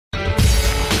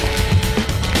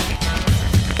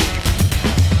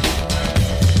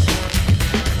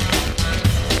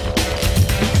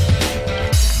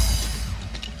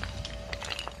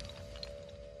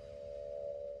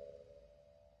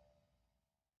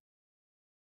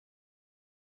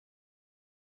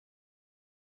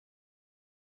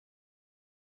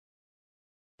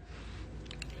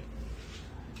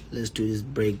Let's do this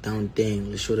breakdown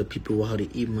thing. Let's show the people how to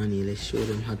eat money. Let's show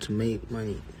them how to make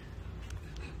money.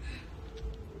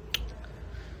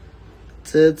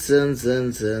 Let's do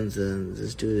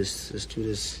this. Let's do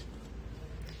this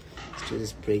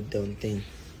breakdown thing.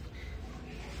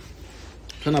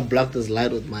 I'm trying to block this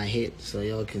light with my head so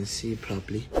y'all can see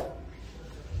properly.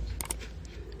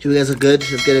 You guys are good.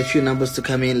 Let's get a few numbers to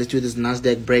come in. Let's do this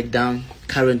NASDAQ breakdown.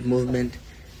 Current movement.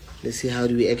 Let's see how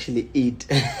do we actually eat.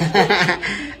 Let's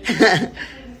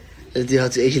see how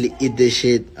to actually eat this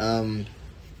shit. As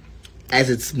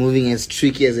it's moving as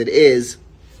tricky as it is,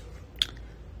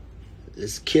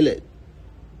 let's kill it.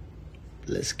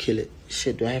 Let's kill it.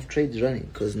 Shit, do I have trades running?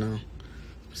 Because now I'm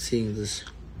seeing this.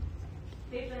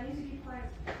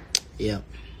 Yeah.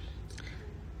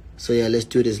 So yeah, let's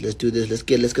do this. Let's do this. Let's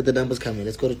get the numbers coming.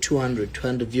 Let's go to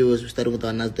 200 viewers. We started with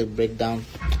our NASDAQ breakdown.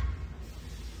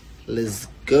 Let's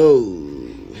go.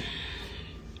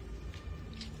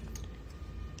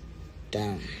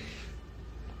 Damn.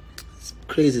 It's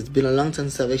crazy. It's been a long time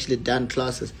since I've actually done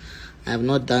classes. I have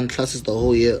not done classes the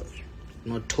whole year.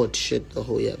 Not taught shit the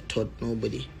whole year. I've taught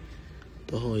nobody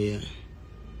the whole year.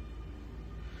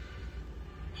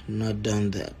 Not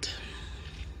done that.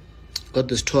 Got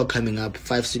this tour coming up,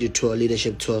 5-city tour,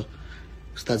 leadership tour.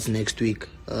 Starts next week.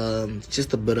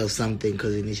 Just a bit of something,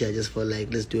 because initially I just felt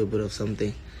like let's do a bit of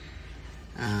something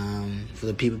for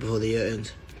the people before the year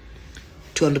ends.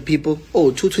 200 people.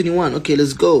 Oh, 221. Okay,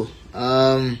 let's go.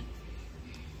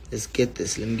 Let's get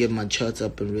this. Let me get my charts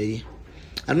up and ready.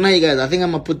 I don't know, you guys. I think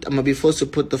I'm gonna be forced to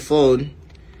put the phone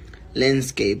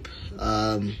landscape.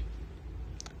 So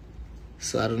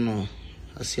I don't know.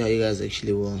 I'll see how you guys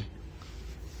actually will.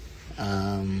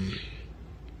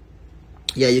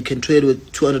 Yeah, you can trade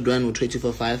with 200 Rand or trade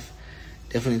 245.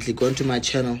 Definitely go into my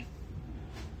channel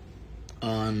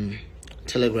on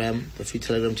Telegram, the free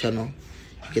Telegram channel.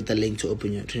 You get the link to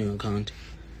open your trading account.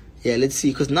 Yeah, let's see,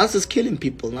 because NAS is killing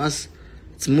people. NAS,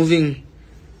 it's moving.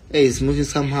 Hey, it's moving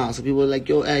somehow. So people are like,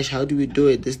 yo, Ash, how do we do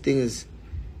it? This thing is,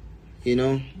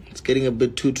 it's getting a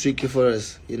bit too tricky for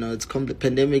us. It's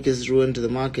pandemic has ruined the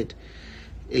market.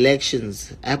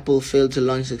 Elections, Apple failed to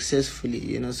launch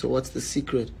successfully, so what's the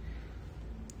secret?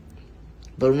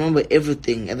 But remember,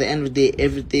 everything, at the end of the day,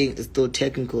 everything is still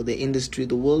technical. The industry,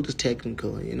 the world is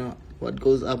technical. What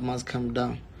goes up must come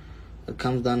down. What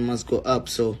comes down must go up.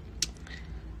 So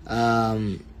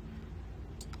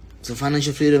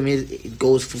financial freedom it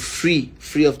goes for free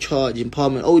of charge,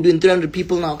 empowerment. Oh, we're doing 300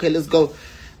 people now. Okay, let's go.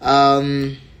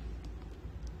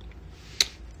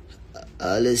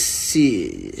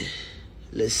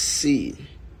 Let's see.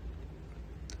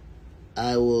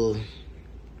 I'm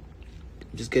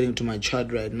just getting to my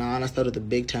chart right now, and I start with the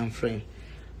big time frame.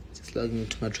 Just logging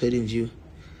into my trading view.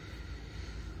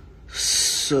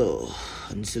 So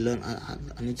I need to learn.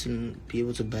 I need to be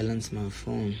able to balance my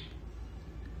phone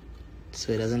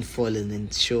so it doesn't fall and then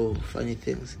show funny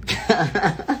things.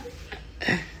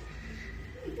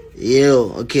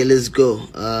 Yo, okay, let's go.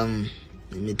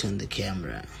 Let me turn the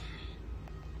camera.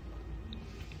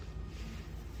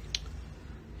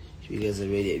 You guys are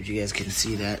ready. If you guys can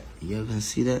see that, you can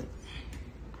see that.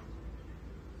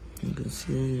 You can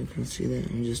see that.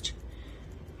 Let me just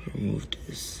remove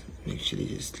this and actually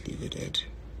just leave it at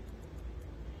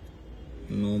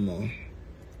normal.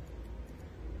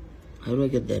 How do I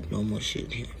get that normal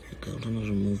shit here? Okay, I'm trying to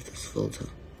remove this filter.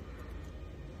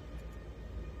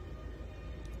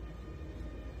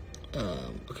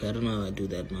 Okay, I don't know how I do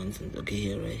that nonsense. Okay,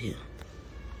 here, right here.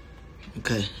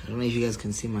 Okay, I don't know if you guys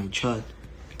can see my chart.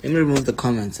 Let me remove the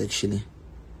comments, actually.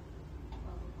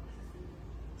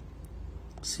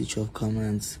 Switch off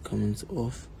comments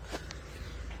off.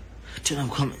 Turn on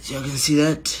comments. Y'all can see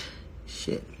that?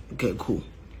 Shit. Okay, cool.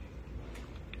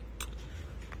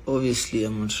 Obviously,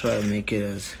 I'm gonna try and make it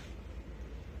as...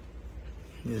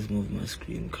 Let's move my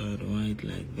screen card right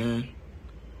like that.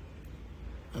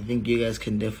 I think you guys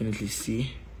can definitely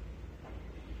see.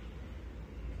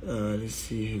 Let's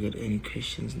see if you got any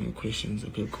questions. No questions.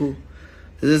 Okay, cool.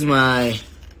 This is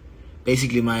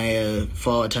basically my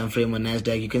 4-hour time frame on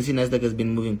NASDAQ. You can see NASDAQ has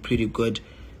been moving pretty good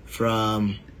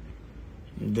from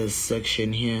this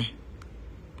section here,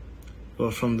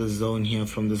 or from the zone here,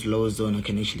 from this lower zone. I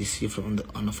can actually see from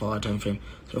on the 4-hour time frame.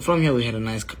 So from here we had a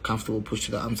nice comfortable push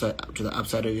to the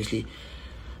upside, obviously.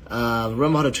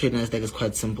 Remember how to trade NASDAQ is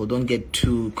quite simple. Don't get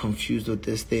too confused with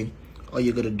this thing. All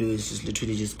you gotta do is just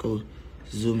literally just go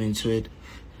zoom into it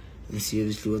and see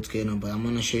obviously what's going on. But I'm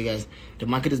gonna show you guys the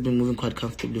market has been moving quite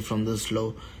comfortably from this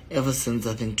low ever since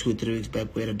I think 2 or 3 weeks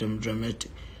back. We had a dramatic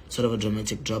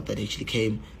drop that actually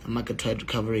came. The market tried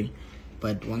recovering,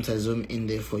 but once I zoom in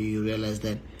there for you, you realize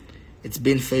that it's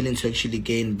been failing to actually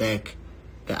gain back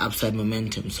the upside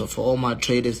momentum. So for all my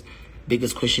traders,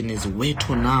 biggest question is where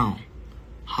to now?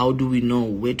 How do we know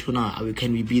where to now?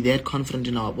 Can we be that confident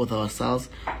enough with ourselves?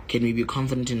 Can we be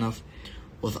confident enough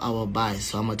with our buys?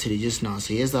 So I'm going to tell you just now.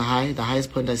 So here's the high. The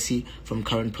highest point I see from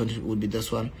current point would be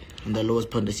this one. And the lowest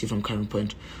point I see from current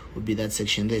point would be that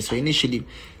section there. So initially,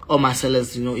 all my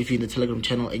sellers, if you're in the Telegram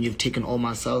channel and you've taken all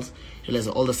my sells, realize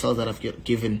all the sells that I've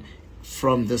given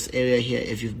from this area here,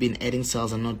 if you've been adding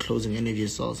sells and not closing any of your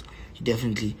sells, you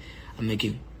definitely are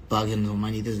making bargains of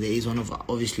money. There is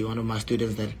obviously one of my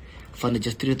students that funded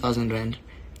just 3,000 rand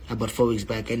about 4 weeks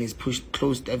back, and he's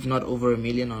closed, if not over 1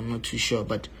 million, I'm not too sure,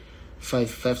 but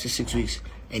 5 to 6 weeks,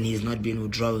 and he's not been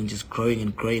withdrawing, just growing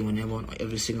and growing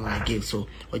every single I give. So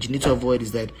what you need to avoid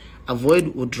is that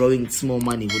avoid withdrawing small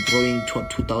money, withdrawing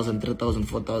 2,000, 3,000,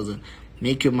 4,000.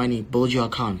 Make your money, build your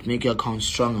account, make your account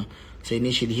stronger. So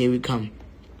initially, here we come.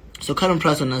 So current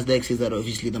price on NASDAQ says that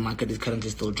obviously the market is currently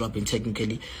still dropping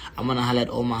technically. I'm going to highlight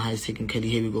all my highs technically.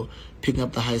 Here we go. Picking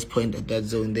up the highest point at that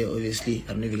zone there, obviously.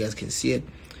 I don't know if you guys can see it.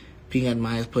 Picking at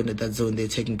my highest point at that zone there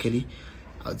technically.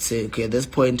 I would say, okay, at this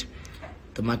point,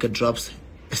 the market drops.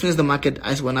 As soon as the market,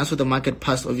 when I saw the market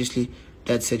past, obviously,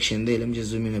 that section there. Let me just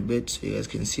zoom in a bit so you guys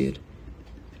can see it.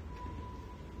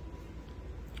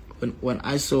 When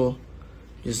I saw,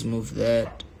 just move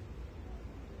that.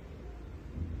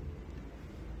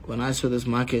 When I saw this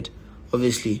market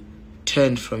obviously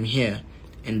turned from here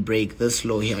and break this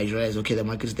low here, I realized, okay, the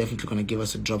market is definitely going to give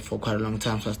us a drop for quite a long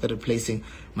time. So I started placing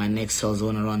my next sell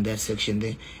zone around that section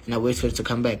there, and I waited for it to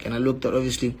come back. And I looked at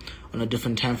obviously on a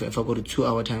different time frame. If I go to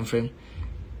 2-hour time frame,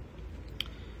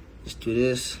 let's do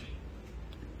this.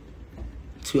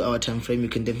 2-hour time frame, you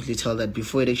can definitely tell that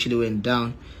before it actually went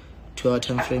down, 2-hour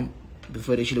time frame,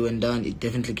 before it actually went down, it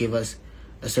definitely gave us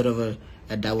a sort of a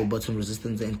double bottom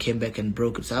resistance and came back and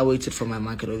broke it. So I waited for my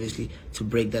market obviously to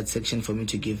break that section for me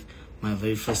to give my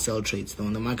very first sell trades. Now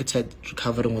when the market started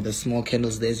recovering with the small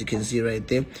candles there, as you can see right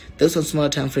there, this on smaller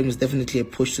time frame is definitely a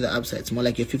push to the upside. It's more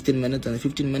like your 15 minutes. On the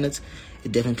 15 minutes,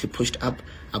 it definitely pushed up.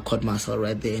 I caught my sell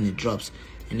right there and it drops.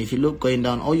 And if you look going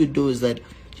down, all you do is that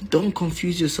you don't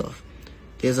confuse yourself.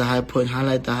 There's a high point,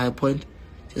 highlight the high point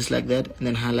just like that, and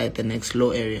then highlight the next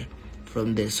low area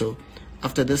from there. So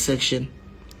after this section,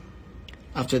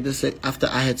 after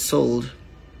I had sold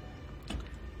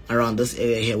around this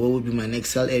area here, what would be my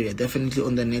next sell area? Definitely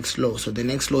on the next low. So the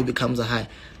next low becomes a high.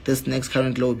 This next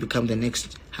current low will become the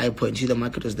next high point. See, the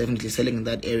market was definitely selling in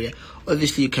that area.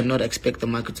 Obviously, you cannot expect the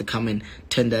market to come and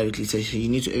turn directly. So you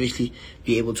need to obviously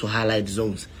be able to highlight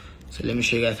zones. So let me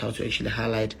show you guys how to actually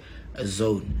highlight a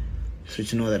zone. So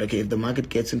to know that, okay, if the market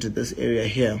gets into this area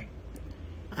here,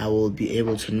 I will be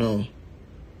able to know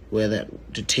whether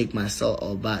to take my sell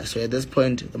or buy. So at this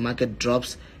point, the market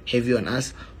drops heavy on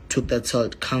us, took that sell,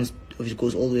 it counts, if it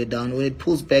goes all the way down. When it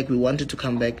pulls back, we want it to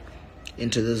come back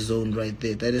into this zone right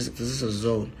there. This is a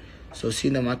zone. So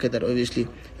seeing the market that obviously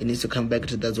it needs to come back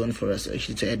into that zone for us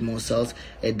actually to add more sells.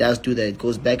 It does do that. It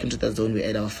goes back into that zone. We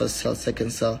add our first sell,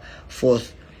 second sell,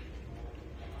 fourth,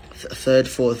 third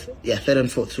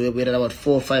and fourth. So we had about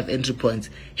 4 or 5 entry points.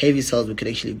 Heavy sells we could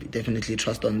actually definitely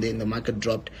trust on there. And the market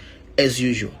dropped as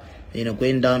usual.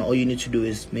 Going down, all you need to do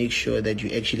is make sure that you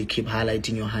actually keep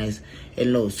highlighting your highs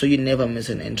and lows so you never miss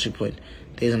an entry point.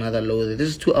 There's another low there. This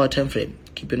is 2-hour time frame.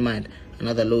 Keep in mind,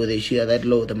 another low there. See that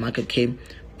low, the market came,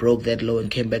 broke that low and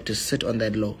came back to sit on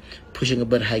that low, pushing a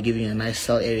bit high, giving you a nice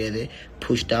sell area there.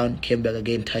 Push down, came back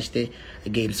again, touched there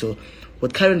again. So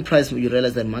with current price, you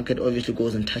realize that market obviously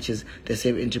goes and touches the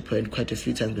same entry point quite a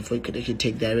few times before you could actually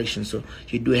take direction. So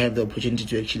you do have the opportunity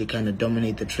to actually kind of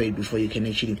dominate the trade before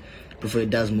it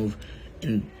does move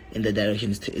in the direction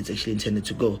it's actually intended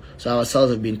to go. So our sales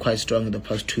have been quite strong in the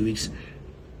past 2 weeks.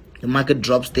 The market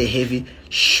drops there heavy,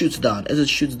 shoots down. As it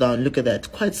shoots down, look at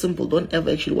that. Quite simple. Don't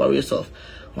ever actually worry yourself.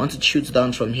 Once it shoots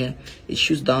down from here, it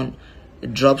shoots down.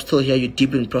 It drops till here, you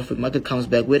deep in profit. Market comes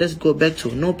back. Where does it go back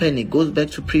to? No panic. Goes back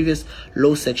to previous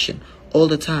low section all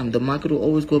the time. The market will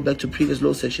always go back to previous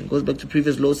low section. Goes back to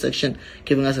previous low section,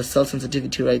 giving us a sell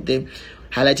sensitivity right there.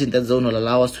 Highlighting that zone will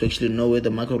allow us to actually know where the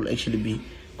market will actually be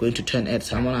going to turn at.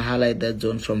 So I'm going to highlight that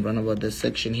zone from around about this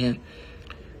section here.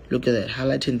 Look at that.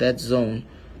 Highlighting that zone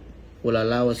will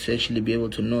allow us to actually be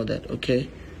able to know that, okay,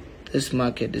 this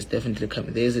market is definitely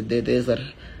coming. There's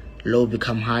that low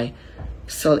become high.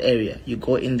 Sell area. You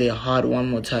go in there hard one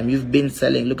more time. You've been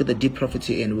selling. Look at the deep profit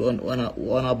you're in. We're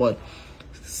on about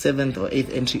 7th or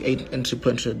 8th entry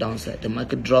point to the downside. The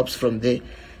market drops from there,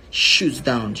 shoots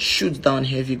down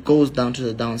heavy, goes down to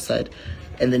the downside,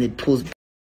 and then it pulls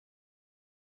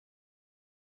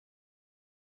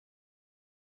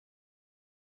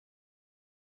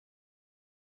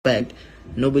back.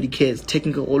 Nobody cares.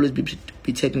 Technical, always be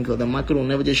technical. The market will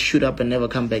never just shoot up and never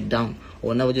come back down,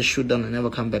 or never just shoot down and never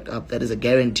come back up. That is a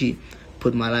guarantee.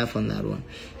 Put my life on that one.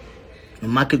 The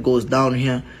market goes down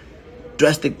here,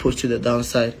 drastic push to the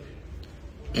downside,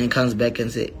 and it comes back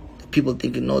and say, people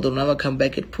thinking, no, they'll never come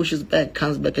back. It pushes back,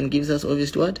 comes back and gives us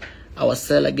obviously what? Our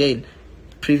sell again.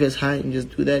 Previous high, and just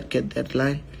do that, get that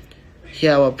line.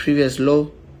 Here our previous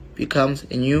low becomes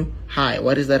a new high.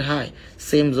 What is that high?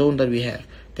 Same zone that we have.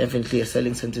 Definitely a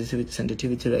selling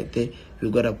sensitivity right there.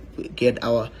 We've got to get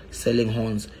our selling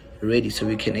horns ready so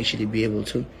we can actually be able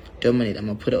to dominate. I'm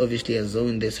going to put obviously a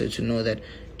zone there so to know that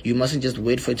you mustn't just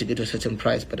wait for it to get to a certain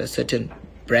price, but a certain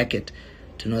bracket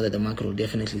to know that the market will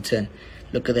definitely turn.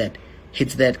 Look at that.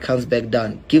 Hits that, comes back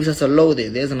down, gives us a low there.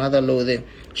 There's another low there.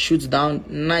 Shoots down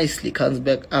nicely, comes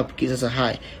back up, gives us a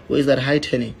high. Where is that high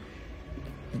turning?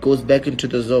 It goes back into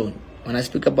the zone. When I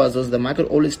speak about zones, the market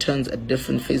always turns a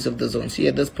different phase of the zone. See,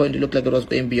 at this point, it looked like it was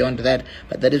going beyond that,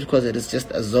 but that is because it is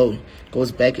just a zone.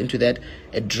 Goes back into that,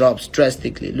 it drops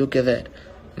drastically. Look at that.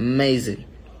 Amazing.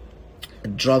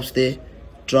 It drops there,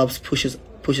 drops, pushes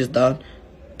down,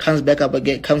 comes back up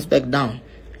again, comes back down.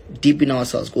 Deep in our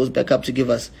cells, goes back up to give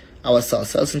us our cell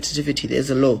sensitivity. There's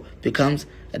a low, becomes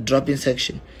a dropping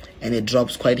section, and it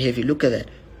drops quite heavy. Look at that.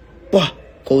 Wah,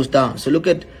 goes down. So look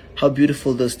at how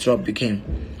beautiful this drop became.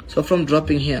 So from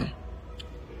dropping here,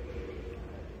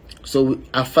 so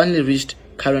I finally reached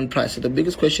current price. So the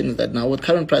biggest question is that now with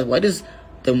current price, what is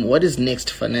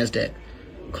next for NASDAQ?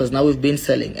 Because now we've been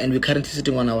selling and we're currently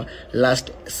sitting on our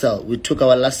last sell. We took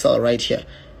our last sell right here.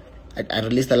 I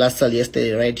released the last sell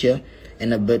yesterday right here,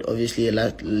 and a bit obviously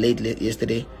late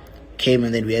yesterday came,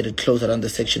 and then we had to close around the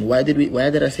section. Why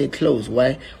did I say close?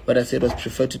 What I said was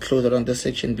prefer to close around the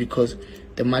section because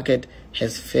the market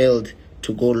has failed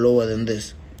to go lower than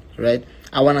this, right?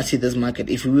 I want to see this market,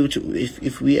 if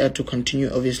we are to continue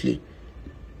obviously,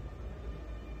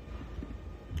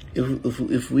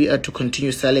 if we are to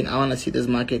continue selling, I want to see this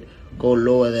market go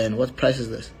lower than, what price is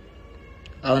this?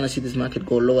 I want to see this market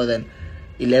go lower than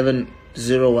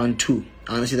 11,012.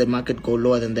 I want to see the market go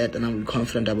lower than that, and I'm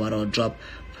confident about our drop.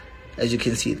 As you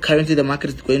can see, currently the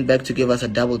market is going back to give us a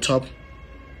double top.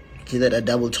 See that, a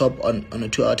double top on a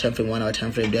 2-hour time frame, 1-hour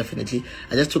time frame. Definitely,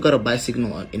 I just took out a buy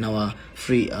signal in our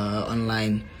free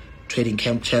online trading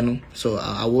camp channel, so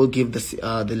I will give this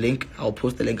the link. I'll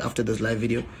post the link after this live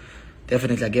video.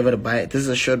 Definitely, I gave it a buy. This is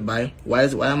a short buy. Why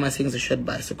am I saying it's a short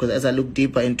buy? So because as I look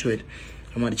deeper into it,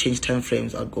 I'm going to change time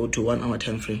frames. I'll go to 1-hour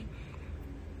time frame.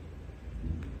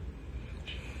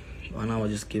 1 hour,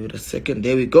 just give it a second.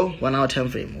 There we go, 1-hour time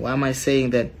frame. Why am I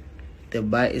saying that the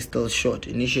buy is still short?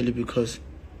 Initially because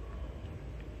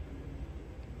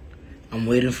I'm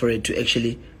waiting for it to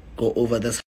actually go over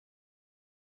this.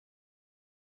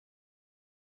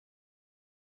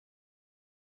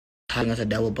 Having us a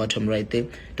double bottom right there.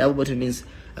 Double bottom means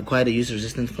quite a use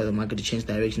resistance for the market to change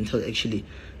direction until actually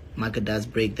market does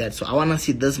break that. So I want to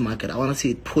see this market, I want to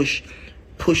see it push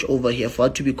over here for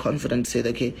it to be confident to say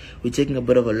that, okay, we're taking a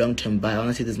bit of a long-term buy. I want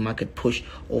to see this market push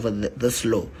over this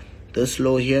low. This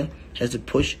low here has to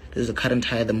push. There's a current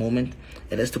high at the moment.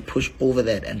 It has to push over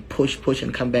that and push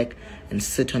and come back and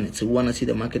sit on it. So we want to see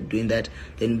the market doing that.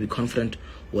 Then we'll be confident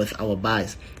with our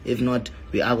buys. If not,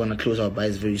 we are going to close our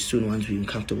buys very soon once we're in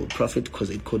comfortable profit, because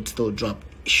it could still drop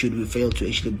should we fail to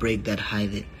actually break that high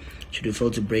there. Should we fail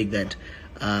to break that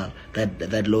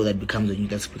that low that's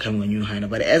becoming a new high now.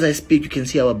 But as I speak, you can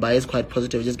see our buy is quite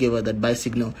positive. I just gave her that buy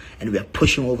signal, and we are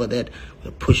pushing over that.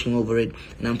 We're pushing over it,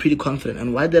 and I'm pretty confident.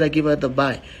 And why did I give her the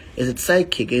buy? Is it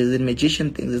psychic? Is it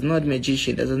magician things? It's not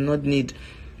magician. It does not need.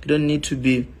 You don't need to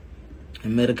be a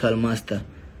miracle master.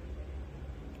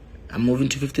 I'm moving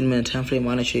to 15-minute time frame. I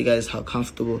want to show you guys how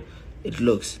comfortable it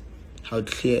looks, how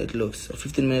clear it looks. A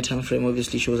 15-minute time frame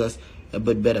obviously shows us a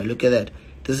bit better. Look at that.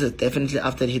 This is definitely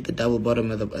after it hit the double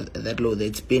bottom of that low.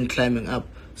 It's been climbing up.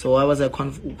 So why was I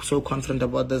so confident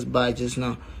about this buy just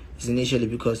now? It's initially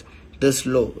because this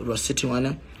low, it was sitting on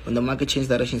it. When the market changed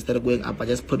direction, instead of going up, I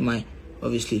just put my,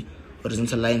 obviously,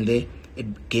 horizontal line there.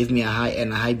 It gave me a high,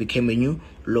 and a high became a new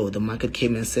low. The market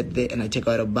came and sat there, and I took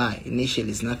out a buy.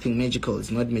 Initially, it's nothing magical. It's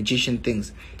not magician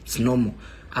things. It's normal.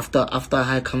 After a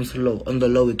high comes low. On the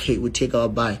low, we take our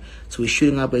buy. So we're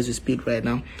shooting up as we speak right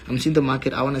now. I'm seeing the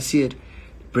market. I want to see it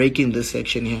breaking this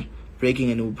section here, breaking,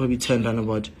 and it will probably turn around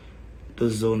about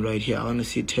this zone right here. I want to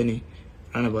see it turning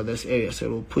around about this area. So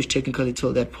we'll push technically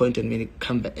till that point, and maybe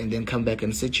come back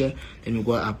and sit here. Then we'll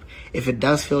go up. If it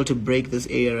does fail to break this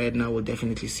area right now, we'll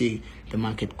definitely see the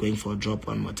market going for a drop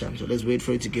one more time. So let's wait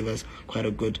for it to give us quite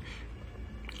a good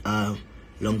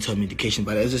long-term indication.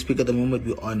 But as we speak at the moment,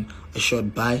 we're on a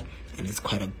short buy, and it's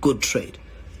quite a good trade.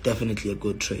 definitely a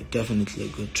good trade. Definitely a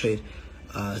good trade.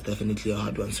 It's definitely a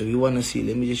hard one. So we want to see,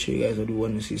 let me just show you guys what we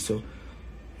want to see. So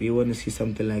we want to see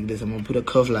something like this. I'm going to put a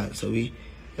curve line. So we,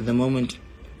 at the moment,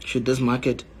 should this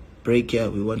market break here,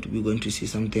 we're going to see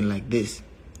something like this.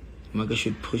 The market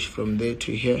should push from there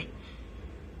to here.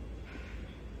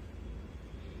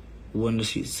 We want to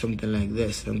see something like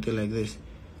this,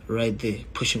 right there,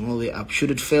 pushing all the way up.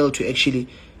 Should it fail to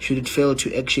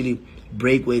actually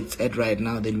break where it's at right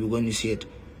now, then we're going to see it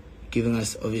giving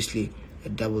us obviously a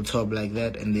double top like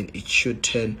that, and then it should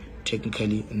turn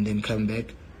technically and then come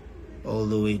back all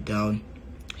the way down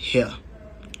here,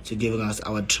 so giving us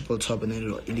our triple top, and then it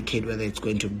will indicate whether it's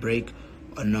going to break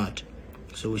or not.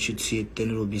 So we should see it, then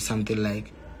it will be something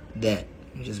like that.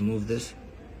 Let me just move this.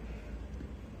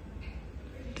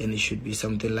 Then it should be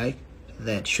something like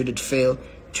that. Should it fail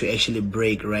to actually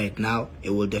break right now,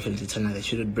 it will definitely turn like that.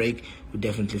 Should it break, we're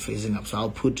definitely facing up. So I'll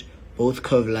put both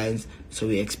curve lines, so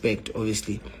we expect,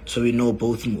 obviously, so we know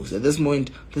both moves. At this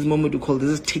moment we call this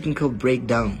is technical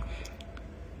breakdown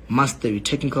mastery,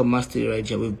 technical mastery right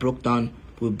here. We're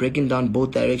breaking down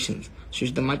both directions. So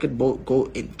if the market go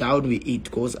down, we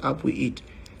eat. Goes up, we eat.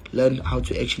 Learn how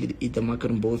to actually eat the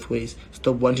market in both ways.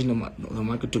 Stop wanting the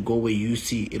market to go where you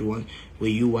see it where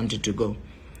you want it to go.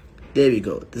 There we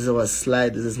go. This is our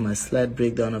slide. This is my slide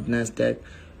breakdown of NASDAQ.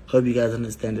 Hope you guys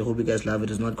understand it. Hope you guys love it.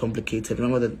 It's not complicated.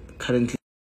 Remember that currently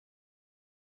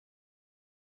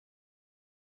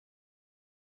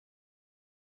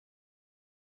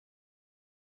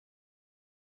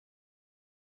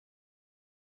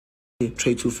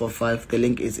Trade 245. The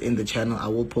link is in the channel. I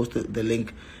will post the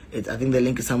link. I think the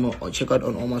link is somewhere, or check out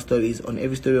on all my stories. On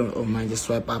every story on mine, just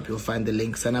swipe up, you'll find the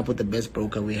link. Sign up with the best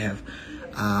broker we have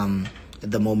at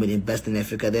the moment in Best in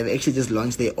Africa. They've actually just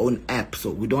launched their own app,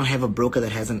 so we don't have a broker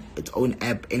that has its own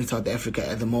app in South Africa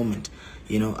at the moment.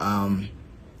 You know,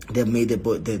 they've made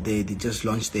they just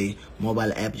launched the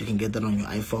mobile app. You can get that on your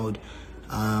iPhone,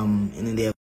 and then they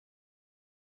have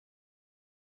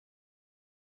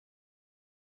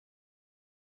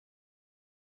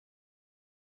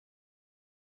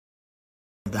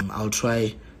I'll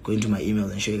try going to my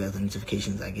emails and show you guys the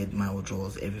notifications. I get my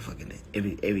withdrawals every fucking day,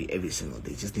 every single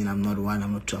day. Just think I'm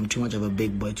too much of a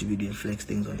big boy to be doing flex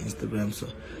things on Instagram, so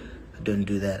I don't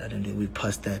do that. We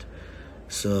past that.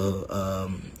 So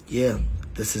yeah,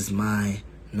 this is my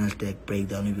NASDAQ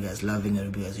breakdown. If you guys loving it,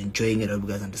 if you guys enjoying it, if you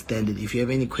guys understand it. If you have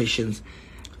any questions,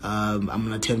 I'm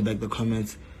gonna turn back the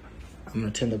comments. I'm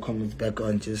gonna turn the comments back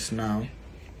on just now.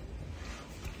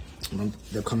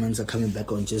 The comments are coming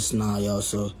back on just now, y'all.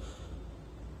 So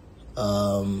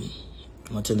I'm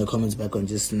gonna turn the comments back on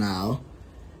just now,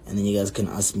 and then you guys can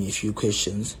ask me a few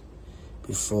questions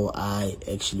before I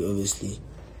actually obviously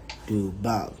do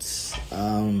bounce.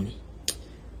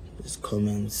 Just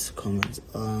comments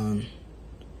on.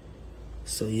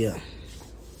 So yeah,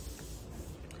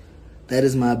 that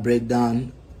is my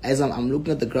breakdown. As I'm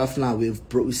looking at the graph now,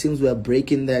 it seems we are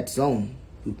breaking that zone.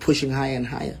 We're pushing higher and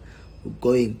higher. We're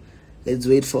going. Let's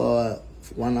wait for our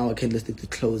 1 hour candlestick to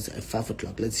close at 5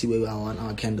 o'clock. Let's see where our 1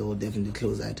 hour candle will definitely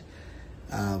close at.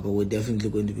 But we're definitely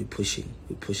going to be pushing.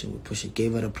 We're pushing.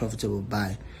 Gave it a profitable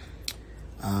buy.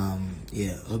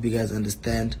 Yeah, hope you guys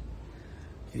understand.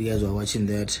 If you guys were watching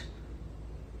that.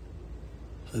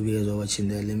 Let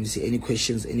me see. Any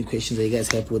questions? Are you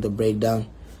guys happy with the breakdown?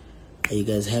 Are you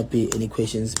guys happy? Any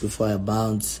questions before I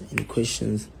bounce? Any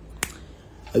questions?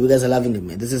 Hope you guys are loving it,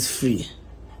 man. This is free.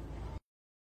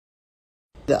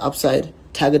 The upside,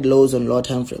 target lows on low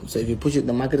time frame. So if you push it,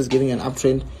 the market is giving you an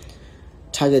uptrend.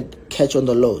 Target catch on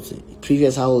the lows.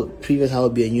 Previous high will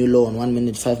be a new low on 1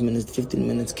 minute, 5 minutes, 15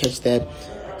 minutes. Catch that.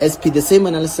 SP, the same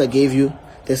analysis I gave you,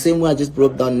 the same way I just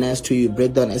broke down NAS to you.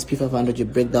 Break down SP 500, you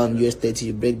break down US 30,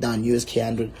 you break down USK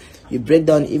 100, you break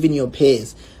down even your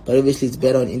pairs. But obviously it's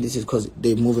better on indices because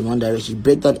they move in one direction. You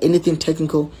break down anything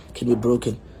technical can be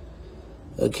broken.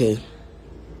 Okay.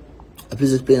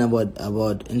 Please explain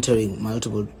about entering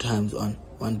multiple times on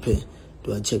one pair.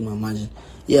 Do I check my margin?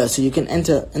 Yeah, so you can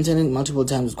entering multiple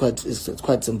times. It's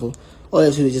quite simple. All you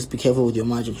have to do is just be careful with your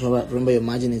margin. Remember, your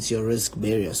margin is your risk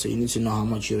barrier, so you need to know how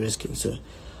much you're risking. So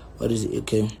what is it?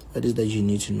 Okay, what is that you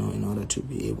need to know in order to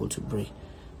be able to break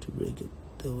it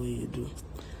the way you do?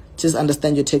 Just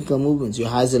understand your technical movements, your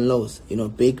highs and lows. You know,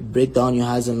 break down your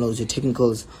highs and lows, your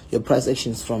technicals, your price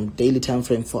actions from daily time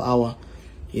frame, 4 hour.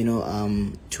 You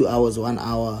know, 2 hours, 1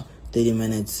 hour, 30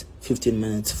 minutes, 15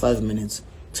 minutes, 5 minutes,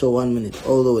 to 1 minute,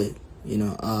 all the way. You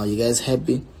know, you guys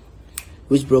happy?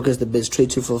 Which broker is the best? Trade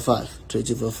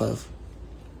 245.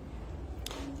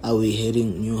 Are we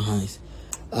hitting new highs?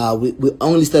 We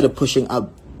only started pushing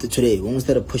up today. We only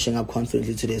started pushing up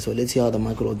confidently today. So let's see how the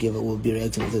market will be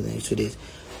reacting to the next 2 days.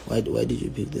 Why did you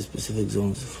pick the specific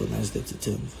zones for NASDAQ to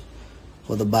turn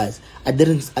for the buys? I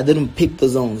didn't pick the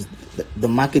zones. The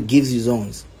market gives you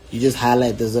zones. You just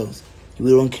highlight the zones.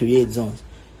 We don't create zones.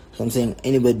 So I'm saying,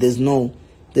 anyway, there's no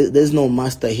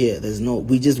master here.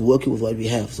 We just work with what we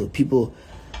have. So people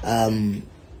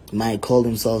might call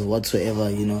themselves whatsoever,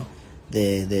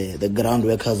 the ground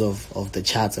workers of the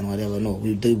charts and whatever. No,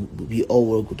 we all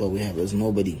work with what we have. There's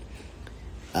nobody.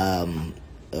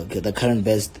 Okay, the current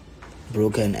best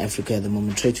broker in Africa at the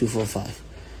moment, Trade 245.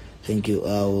 Thank you.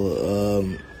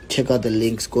 Check out the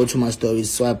links. Go to my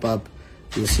stories. Swipe up.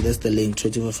 You'll see that's the link.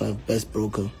 Trade 245 best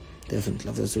broker.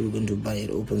 Definitely. That's what we're going to buy. It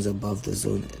opens above the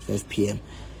zone at 5 p.m.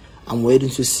 I'm waiting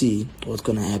to see what's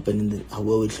going to happen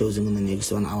where we're closing in the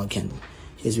next 1 hour candle.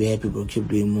 Yes, we're happy, bro. Keep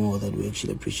doing more that we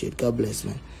actually appreciate. God bless,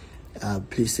 man.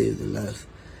 Please save the life.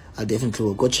 I definitely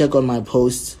will. Go check on my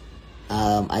posts.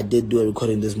 I did do a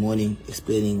recording this morning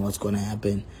explaining what's going to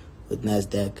happen with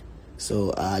NASDAQ.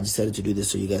 So I decided to do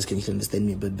this so you guys can understand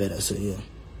me a bit better. So yeah.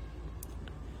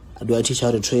 Do I teach how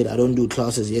to trade? I don't do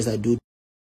classes. Yes, I do.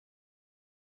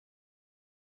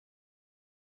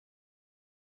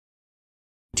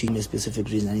 Teach me a specific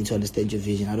reason. I need to understand your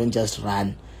vision. I don't just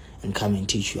run and come and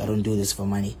teach you. I don't do this for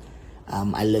money.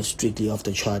 I live strictly off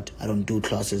the chart. I don't do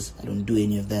classes. I don't do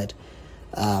any of that.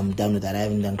 I'm done with that. I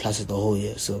haven't done classes the whole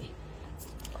year. So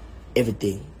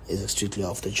everything is strictly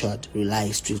off the chart.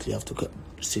 Rely strictly off the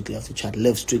chart.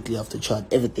 Live strictly off the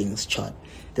chart. Everything is chart.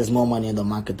 There's more money in the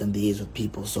market than there is with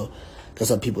people. So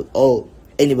that's what people.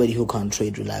 Anybody who can't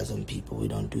trade relies on people. We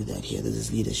don't do that here. This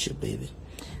is leadership, baby.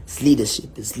 It's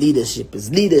leadership. It's leadership. It's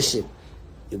leadership.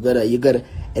 You gotta,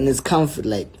 and it's comfort.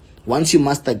 Like once you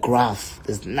master graph,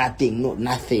 there's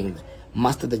nothing.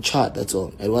 Master the chart. That's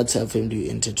all. At what time frame do you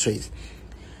enter trades?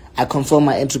 I confirm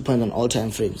my entry point on all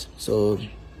time frames. So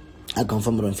I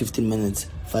confirm it on 15 minutes,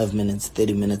 5 minutes,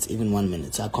 30 minutes, even 1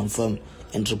 minute. So I confirm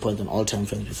entry point on all time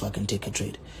frames before I can take a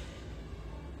trade.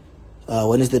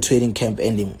 When is the trading camp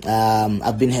ending?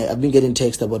 I've been getting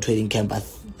text about trading camp. I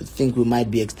think we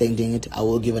might be extending it. I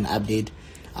will give an update.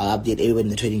 I'll update everyone in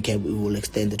the trading camp. We will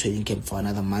extend the trading camp for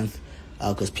another month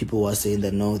because people were saying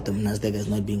that no, the NASDAQ has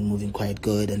not been moving quite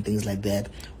good and things like that.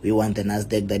 We want the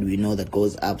NASDAQ that we know that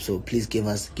goes up. So please keep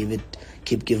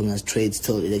giving us trades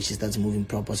till it actually starts moving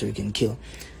proper so we can kill.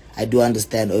 I do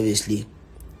understand, obviously.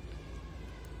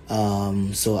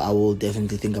 So I will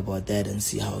definitely think about that and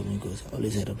see how it goes. I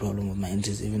always had a problem with my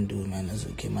entries, even doing minus.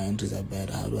 Okay, my entries are bad.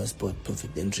 How do I spot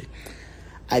perfect entry?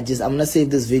 I'm gonna save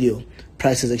this video.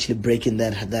 Price is actually breaking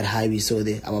that high we saw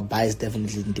there. Our buys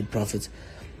definitely did profits.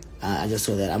 I just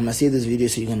saw that. I'm gonna save this video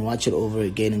so you can watch it over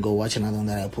again and go watch another one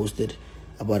that I posted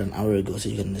about an hour ago so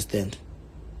you can understand.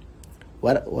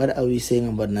 What are we saying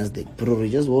about NASDAQ? Bro, we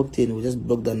just walked in, we just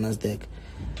broke down NASDAQ.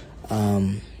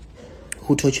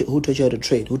 Who taught you how to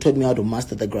trade? Who taught me how to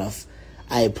master the graph?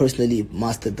 I personally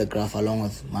mastered the graph along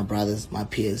with my brothers, my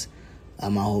peers,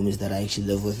 my homies that I actually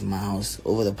live with in my house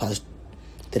over the past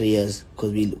 3 years,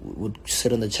 because we would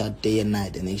sit on the chart day and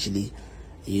night and actually,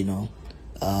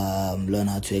 learn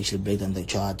how to actually break down the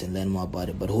chart and learn more about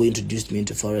it. But who introduced me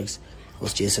into Forex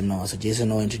was Jason Noah. So Jason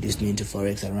Noah introduced me into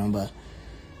Forex. I remember,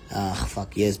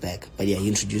 years back. But yeah, he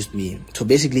introduced me. So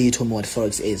basically, he told me what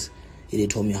Forex is. He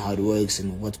told me how it works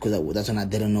and because that's when I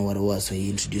didn't know what it was. So he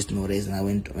introduced me what it is, and I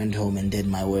went home and did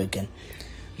my work and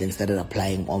then started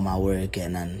applying all my work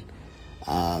and then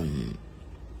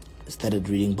started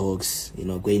reading books,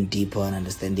 going deeper and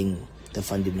understanding the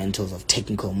fundamentals of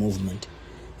technical movement,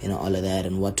 all of that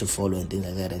and what to follow and things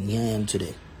like that. And here I am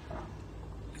today.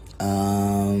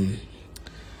 How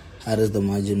does the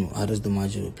margin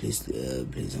please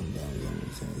I'm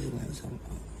down.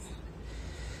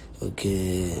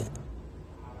 Okay.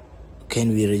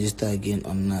 Can we register again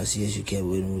on NAS? Yes, you can.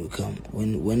 When will you come?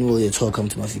 When will your tour come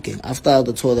to Mafike? After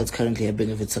the tour that's currently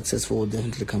happening, if it's successful, we'll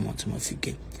definitely come out to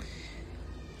Mafike.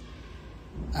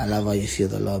 I love how you feel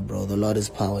the Lord, bro. The Lord is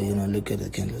power, look at the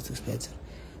candlestick pattern.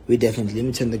 We definitely, let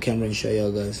me turn the camera and show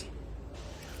y'all guys.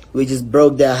 We just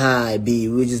broke that high, B.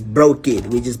 We just broke it.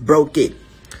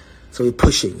 So we're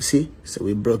pushing, see? So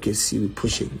we broke it, see, we're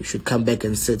pushing. We should come back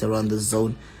and sit around the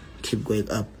zone, keep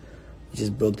going up. We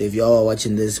just broke that. If y'all are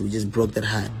watching this, we just broke that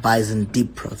high. Buys and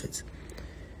deep profits.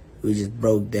 We just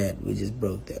broke that.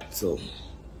 So,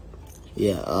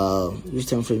 yeah, which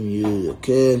time frame you,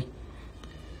 okay?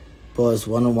 Pause,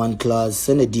 one-on-one class,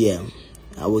 send a DM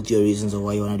with your reasons of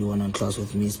why you want to do one-on-one class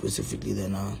with me specifically.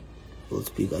 Then we'll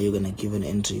speak. Are you going to give an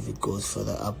entry if it goes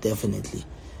further up? Definitely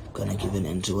going to give an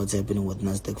entry. What's happening with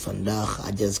NASDAQ vandaag?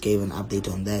 I just gave an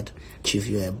update on that. Chief,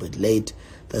 you're a bit late.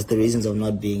 That's the reasons of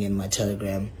not being in my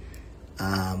Telegram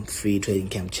free trading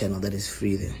camp channel. That is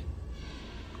free there.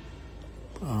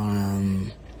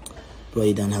 Bro,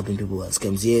 you done helping people with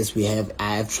scams? Yes, we have.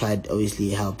 I have tried, obviously,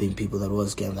 helping people that were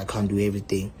scams. I can't do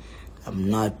everything. I'm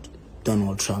not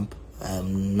Donald Trump.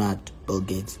 I'm not Bill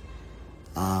Gates.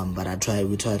 But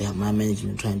we tried to help my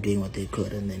management, trying doing what they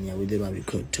could, and then we did what we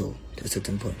could to a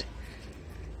certain point.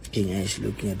 King Ash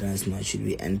looking at us now. Should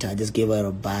we enter? I just gave her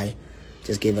a buy.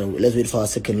 Let's wait for our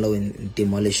second low and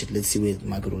demolish it. Let's see where the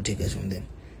market will take us from there.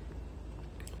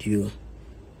 Do you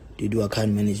do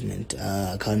account management?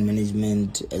 Account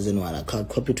management as in what? Account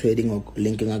copy trading or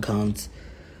linking accounts?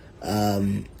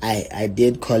 I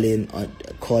did call in a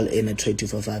Trade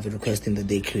 245 requesting that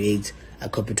they create a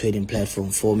copy trading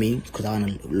platform for me, because I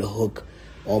want to hook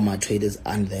all my traders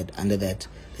under that.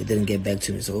 They didn't get back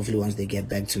to me, so hopefully once they get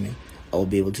back to me, I will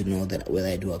be able to know that whether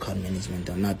I do account management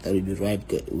or not. That would be a very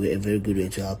good way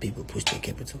to help people push their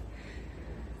capital.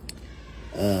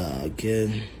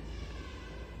 Again,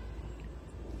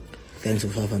 thanks for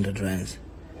 500 rands.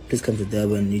 Please come to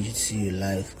Durban. Need you to see you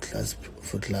live class.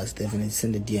 Definitely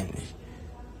send a DM.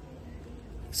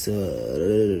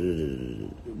 So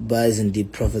buys and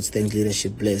deep profits. Thanks,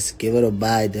 leadership. Bless. Give it a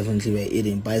buy. Definitely we're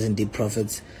eating buys and deep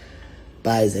profits.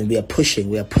 Buys, and we are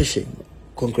pushing.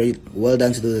 Concrete. Well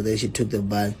done to those that actually took the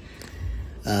buy.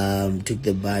 Took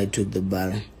the buy.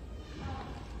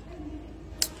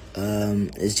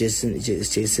 It's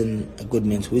Jason a good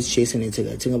mentor? Which Jason you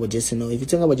think about Jason? No, if you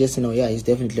think about Jason, yeah, he's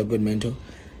definitely a good mentor.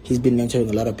 He's been mentoring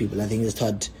a lot of people. I think he's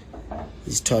taught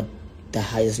the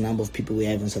highest number of people we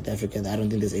have in South Africa. I don't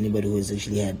think there's anybody who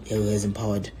has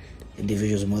empowered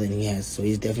individuals more than he has. So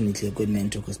he's definitely a good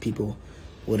mentor, because people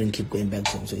wouldn't keep going back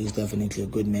to him. So he's definitely a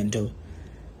good mentor.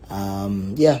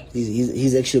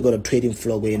 He's actually got a trading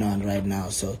floor going on right now.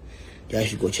 So you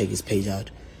should go check his page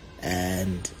out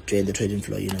and join the trading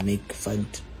floor.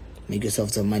 Make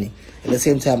yourself some money. At the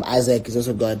same time, Isaac has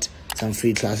also got some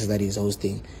free classes that he's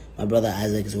hosting. My brother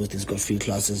Isaac is hosting. He's got free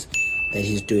classes that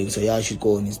he's doing. So y'all should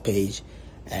go on his page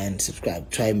and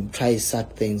subscribe. Try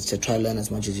suck things. To try learn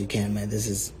as much as you can, man. This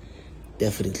is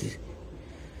definitely.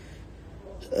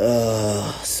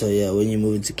 When you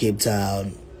move into Cape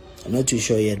Town, I'm not too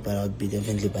sure yet, but I'll be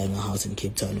definitely buying a house in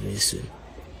Cape Town very soon.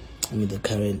 I'm in the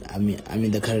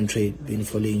current trade. Been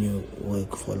following your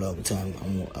work for a long time.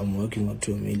 I'm working up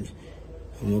to 1 million.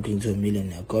 I'm working to 1 million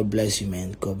now. God bless you,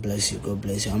 man. God bless you. God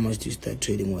bless you. How much do you start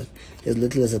trading with? As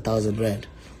little as 1,000 rand.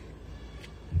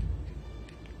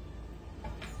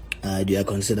 Do I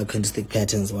consider candlestick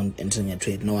patterns when entering a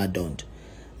trade? No, I don't.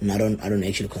 No, I don't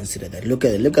actually consider that. Look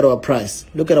at it. Look at our price.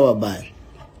 Look at our buy.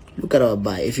 Look at our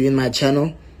buy. If you're in my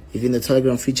channel, if you're in the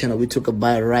Telegram free channel, we took a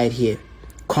buy right here,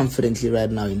 confidently right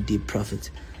now in deep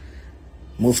profit.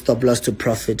 Move stop loss to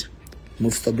profit.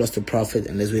 Move stop loss to profit,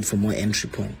 and let's wait for more entry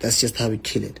point. That's just how we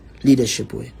kill it.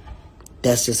 Leadership way.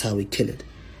 That's just how we kill it.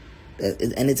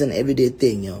 And it's an everyday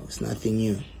thing, It's nothing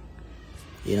new.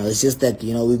 It's just that,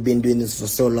 we've been doing this for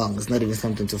so long. It's not even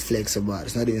something to flex about.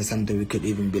 It's not even something we could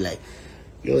even be like,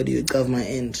 yo, do you cover my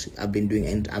end? We've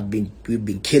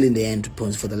been killing the entry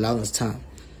points for the longest time.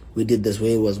 We did this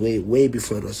way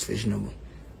before it was fashionable.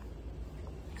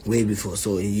 Way before.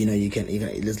 So,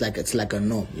 it's like a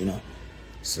norm,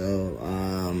 So,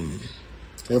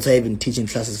 also even teaching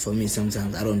classes for me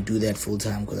sometimes. I don't do that full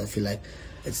time because I feel like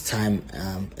it's time,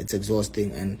 it's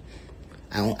exhausting, and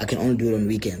I can only do it on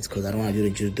weekends because I don't want to do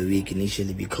it during the week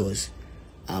initially because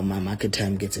my market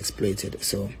time gets exploited.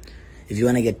 So if you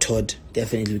want to get taught,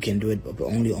 definitely we can do it, but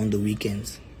only on the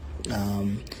weekends.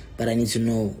 But I need to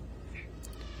know,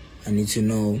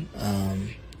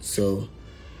 so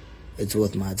it's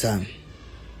worth my time.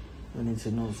 I need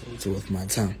to know, so it's worth my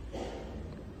time.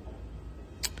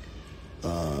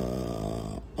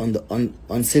 On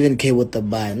 7K with the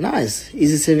buy. Nice.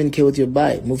 Easy 7K with your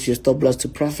buy. Move your stop loss to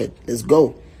profit. Let's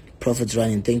go. Profits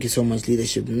running. Thank you so much,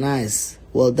 leadership. Nice.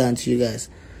 Well done to you guys.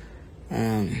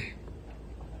 Well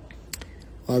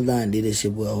done,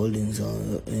 leadership. We're holding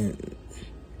so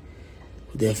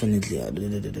definitely.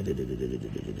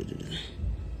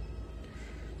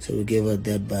 So we gave her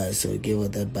that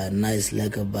buy. Nice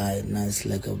lekker buy.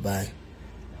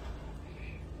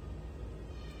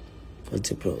 What's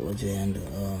your handle?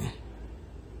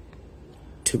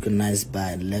 Took a nice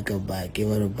buy, lekker buy. Give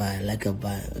her a buy, lekker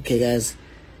buy. Okay, guys.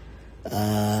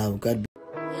 God.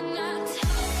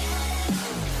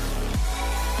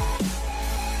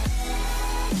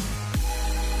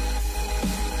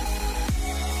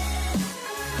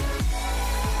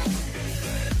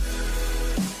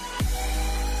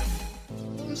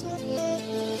 There's no